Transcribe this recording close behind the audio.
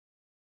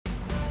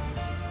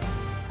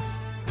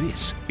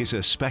This is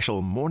a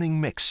special Morning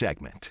Mix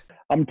segment.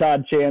 I'm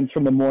Todd Chance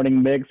from the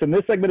Morning Mix, and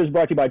this segment is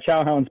brought to you by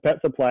Chow Hound's Pet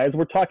Supplies.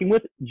 We're talking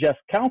with Jess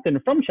Calton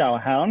from Chow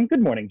Hound.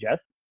 Good morning, Jess.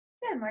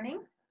 Good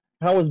morning.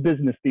 How is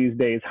business these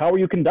days? How are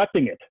you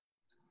conducting it?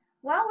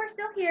 Well, we're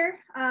still here.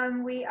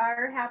 We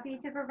are happy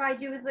to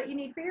provide you with what you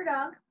need for your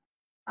dog.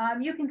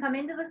 You can come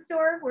into the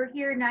store. We're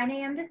here 9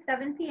 a.m. to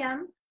 7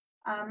 p.m.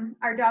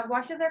 Our dog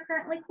washes are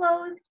currently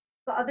closed,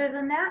 but other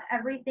than that,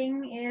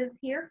 everything is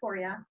here for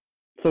you.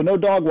 So no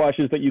dog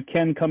washes, but you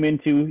can come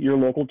into your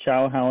local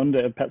Chow Hound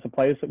Pet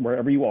Supplies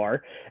wherever you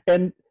are.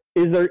 And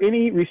is there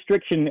any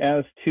restriction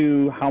as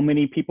to how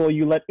many people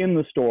you let in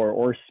the store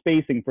or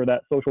spacing for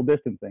that social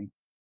distancing?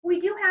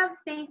 We do have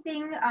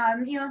spacing,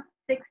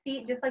 6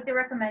 feet, just like they're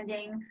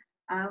recommending.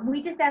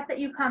 We just ask that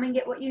you come and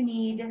get what you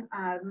need.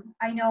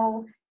 I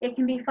know it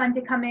can be fun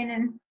to come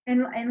in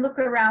and look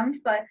around,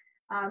 but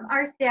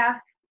our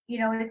staff,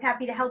 is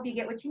happy to help you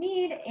get what you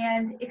need.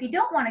 And if you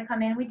don't want to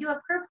come in, we do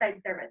have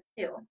curbside service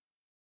too.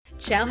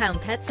 Chow Hound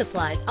Pet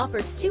Supplies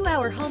offers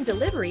 2-hour home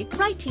delivery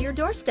right to your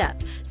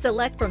doorstep.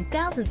 Select from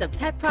thousands of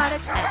pet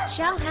products at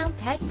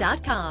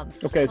chowhoundpet.com.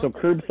 Okay, so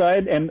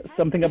curbside and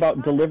something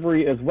about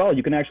delivery as well.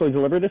 You can actually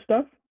deliver this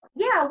stuff?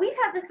 Yeah, we've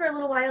had this for a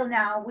little while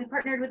now. We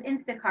partnered with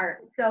Instacart.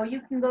 So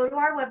you can go to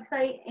our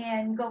website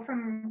and go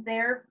from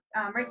there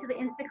right to the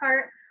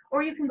Instacart,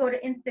 or you can go to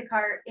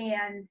Instacart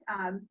and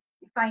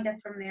find us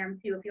from there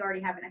too if you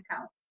already have an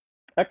account.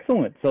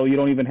 Excellent. So you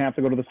don't even have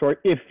to go to the store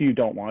if you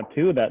don't want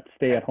to. That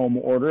stay-at-home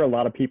order, a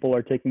lot of people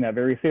are taking that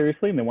very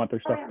seriously and they want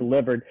their stuff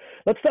delivered.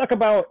 Let's talk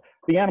about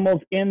the animals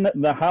in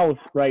the house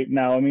right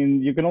now. I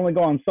mean, you can only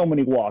go on so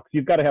many walks.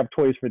 You've got to have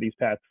toys for these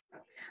pets.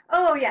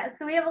 Oh, yeah.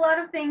 So we have a lot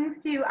of things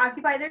to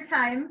occupy their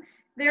time.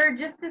 They're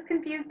just as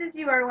confused as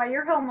you are while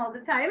you're home all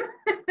the time.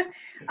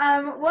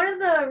 One of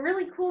the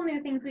really cool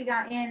new things we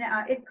got in,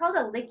 it's called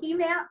a licky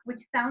mat,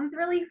 which sounds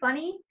really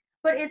funny.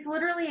 But it's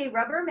literally a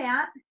rubber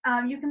mat.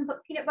 You can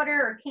put peanut butter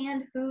or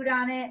canned food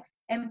on it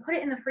and put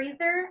it in the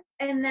freezer.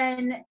 And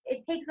then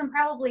it takes them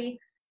probably,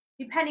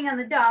 depending on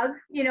the dog,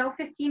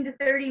 15 to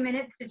 30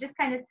 minutes to just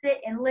kind of sit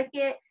and lick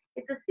it.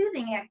 It's a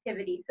soothing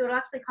activity, so it'll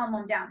actually calm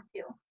them down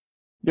too.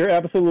 You're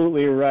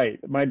absolutely right.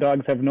 My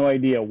dogs have no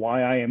idea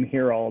why I am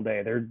here all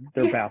day. They're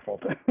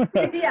baffled.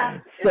 Yeah.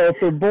 So if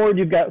they're bored,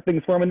 you've got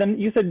things for them. And then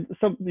you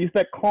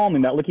said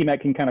calming. That licky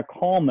mat can kind of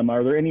calm them.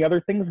 Are there any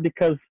other things?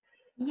 Because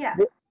yeah.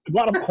 A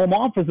lot of home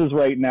offices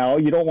right now,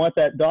 you don't want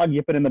that dog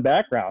yipping in the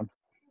background.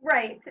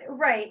 Right.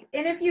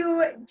 And if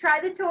you try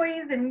the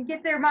toys and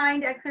get their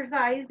mind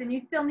exercised and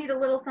you still need a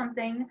little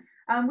something,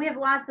 we have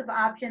lots of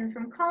options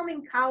from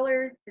calming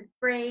collars to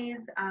sprays.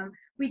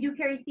 We do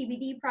carry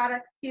CBD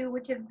products too,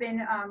 which have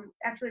been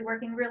actually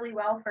working really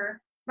well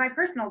for my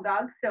personal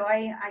dogs, so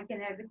I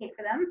can advocate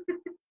for them.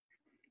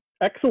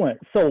 Excellent.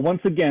 So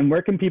once again,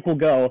 where can people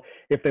go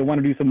if they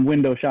want to do some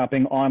window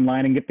shopping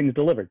online and get things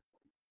delivered?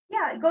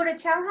 Yeah, go to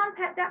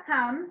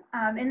chowhoundpet.com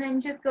and then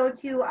just go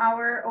to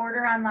our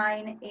order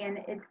online, and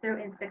it's through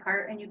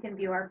Instacart, and you can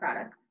view our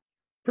products.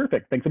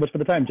 Perfect. Thanks so much for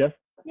the time, Jess.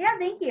 Yeah,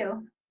 thank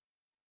you.